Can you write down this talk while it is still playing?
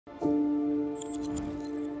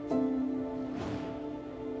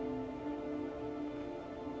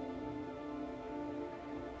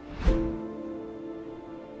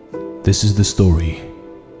This is the story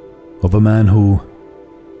of a man who,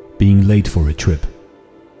 being late for a trip,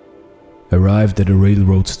 arrived at a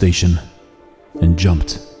railroad station and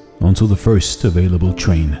jumped onto the first available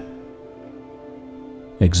train.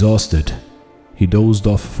 Exhausted, he dozed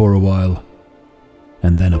off for a while,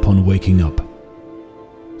 and then upon waking up,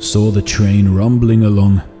 saw the train rumbling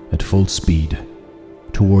along at full speed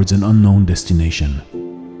towards an unknown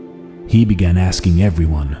destination. He began asking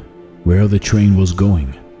everyone where the train was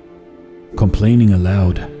going, complaining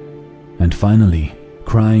aloud, and finally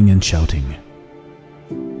crying and shouting.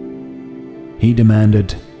 He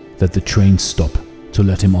demanded that the train stop to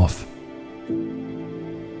let him off.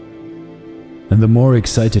 And the more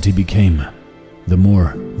excited he became, the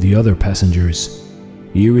more the other passengers,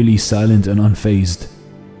 eerily silent and unfazed,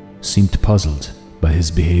 seemed puzzled by his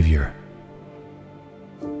behavior.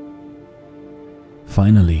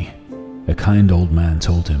 Finally, a kind old man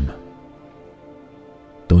told him,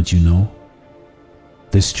 "Don't you know?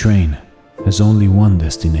 This train has only one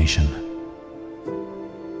destination.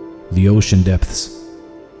 The ocean depths,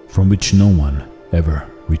 from which no one ever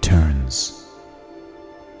returns.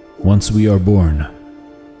 Once we are born,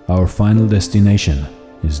 our final destination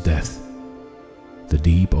is death, the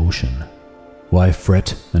deep ocean. Why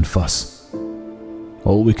fret and fuss?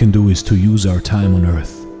 All we can do is to use our time on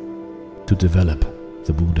earth to develop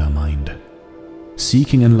the Buddha mind,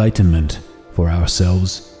 seeking enlightenment for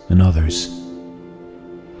ourselves and others.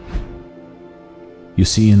 You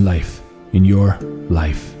see, in life, in your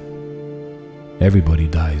life, everybody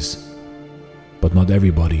dies, but not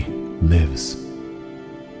everybody lives.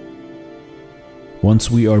 Once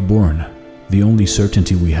we are born, the only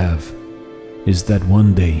certainty we have is that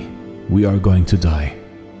one day we are going to die.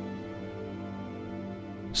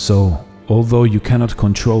 So, although you cannot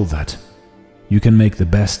control that, you can make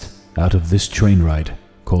the best out of this train ride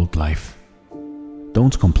called life.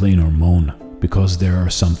 Don't complain or moan because there are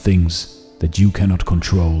some things that you cannot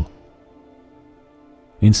control.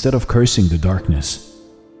 Instead of cursing the darkness,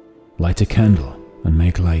 light a candle and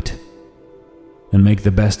make light, and make the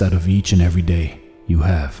best out of each and every day you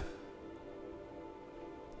have.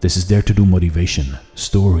 This is Dare to Do Motivation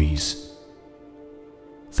Stories.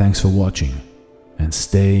 Thanks for watching and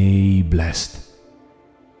stay blessed.